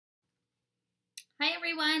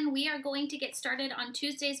everyone. We are going to get started on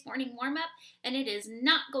Tuesday's morning warm-up, and it is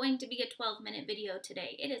not going to be a 12-minute video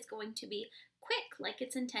today. It is going to be quick like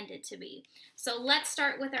it's intended to be. So let's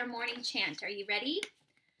start with our morning chant. Are you ready?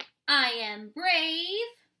 I am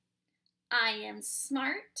brave. I am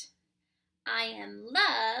smart. I am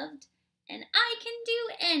loved, and I can do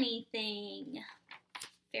anything.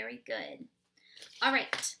 Very good. All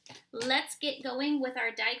right, let's get going with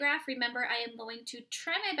our digraph. Remember, I am going to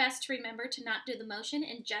try my best to remember to not do the motion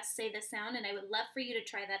and just say the sound, and I would love for you to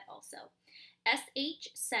try that also. SH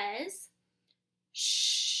says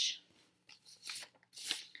shh.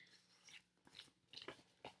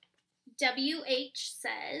 WH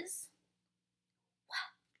says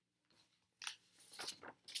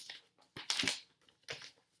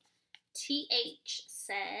TH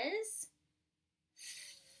says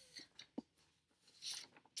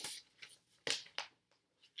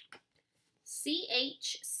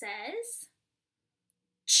CH says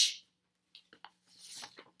ch.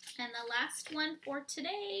 And the last one for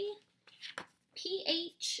today,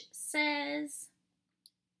 PH says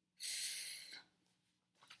f.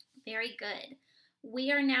 Very good.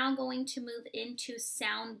 We are now going to move into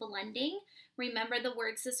sound blending. Remember, the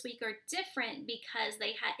words this week are different because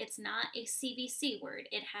it's not a CVC word.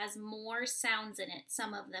 It has more sounds in it.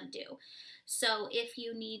 Some of them do. So if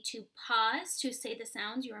you need to pause to say the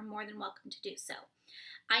sounds, you are more than welcome to do so.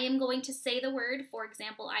 I am going to say the word. For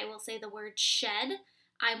example, I will say the word shed.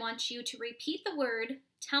 I want you to repeat the word,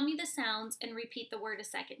 tell me the sounds, and repeat the word a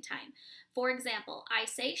second time. For example, I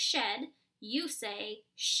say shed, you say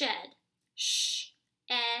shed. Sh,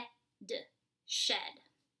 ed, shed.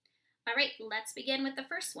 All right, let's begin with the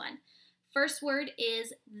first one. First word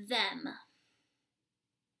is them.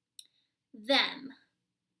 Them.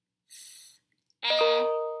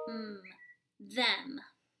 Them.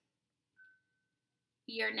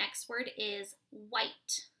 Your next word is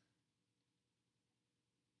white.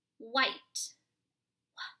 White.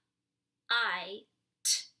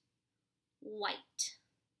 White.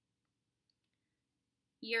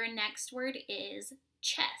 Your next word is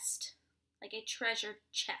chest, like a treasure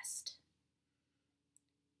chest.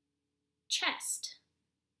 Chest.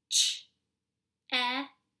 Ch, e,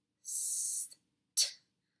 s, t.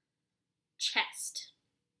 Chest.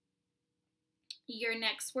 Your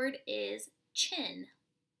next word is chin.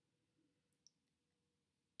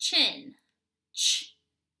 Chin. Ch,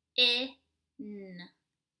 I, n.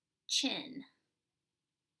 Chin.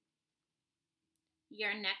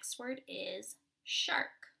 Your next word is shark.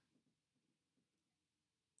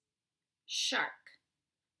 Shark.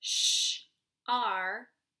 Sh, r,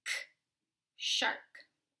 k. Shark.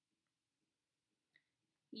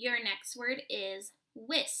 Your next word is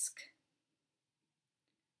whisk.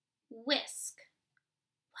 Whisk.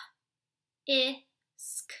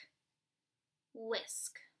 Isk.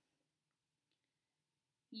 Whisk.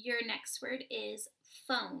 Your next word is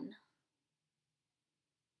phone.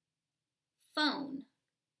 Phone.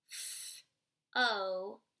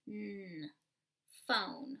 F-O-N.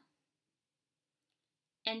 Phone.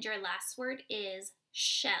 And your last word is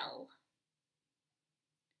shell.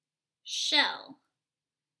 Shell.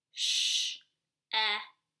 Sh-e-l.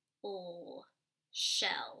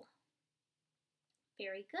 Shell.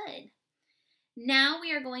 Very good. Now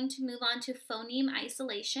we are going to move on to phoneme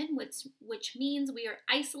isolation, which means we are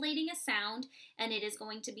isolating a sound, and it is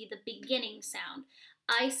going to be the beginning sound.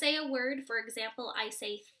 I say a word, for example, I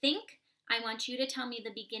say think. I want you to tell me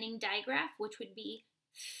the beginning digraph, which would be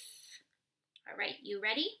th. All right, you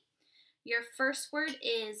ready? Your first word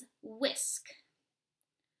is whisk.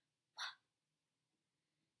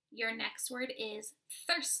 Your next word is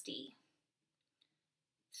thirsty.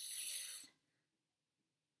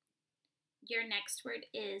 Your next word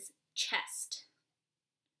is chest.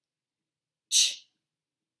 Ch.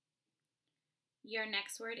 Your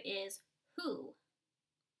next word is who.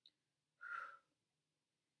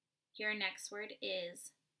 Your next word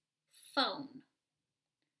is phone.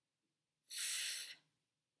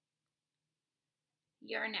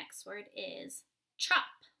 Your next word is chop.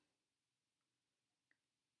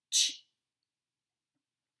 Ch.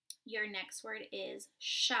 Your next word is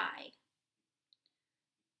shy.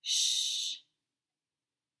 Sh.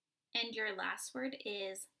 And your last word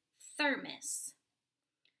is thermos.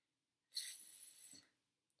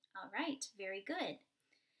 All right, very good.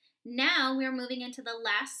 Now we're moving into the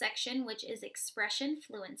last section, which is expression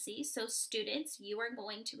fluency. So students, you are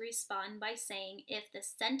going to respond by saying if the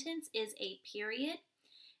sentence is a period,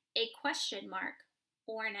 a question mark,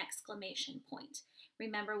 or an exclamation point.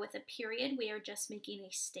 Remember, with a period, we are just making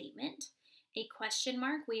a statement. A question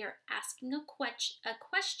mark, we are asking a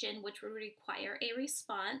question which would require a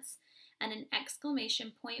response. And an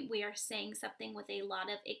exclamation point, we are saying something with a lot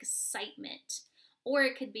of excitement. Or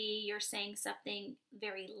it could be you're saying something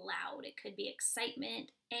very loud. It could be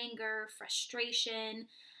excitement, anger, frustration,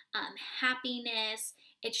 happiness.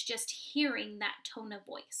 It's just hearing that tone of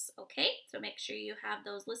voice, okay? So make sure you have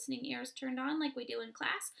those listening ears turned on like we do in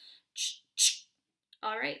class.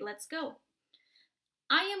 All right, let's go.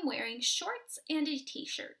 I am wearing shorts and a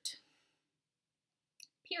t-shirt.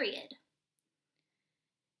 Period.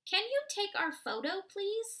 Can you take our photo,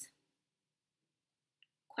 please?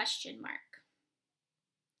 Question mark.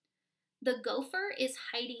 The gopher is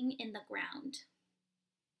hiding in the ground.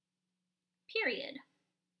 Period.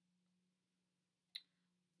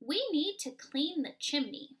 We need to clean the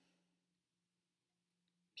chimney.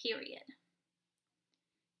 Period.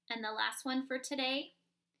 And the last one for today.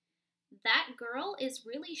 That girl is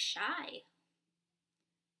really shy.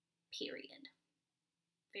 Period.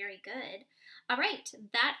 Very good. All right,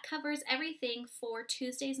 that covers everything for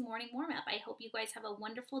Tuesday's morning warm-up. I hope you guys have a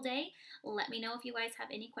wonderful day. Let me know if you guys have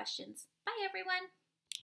any questions. Bye, everyone.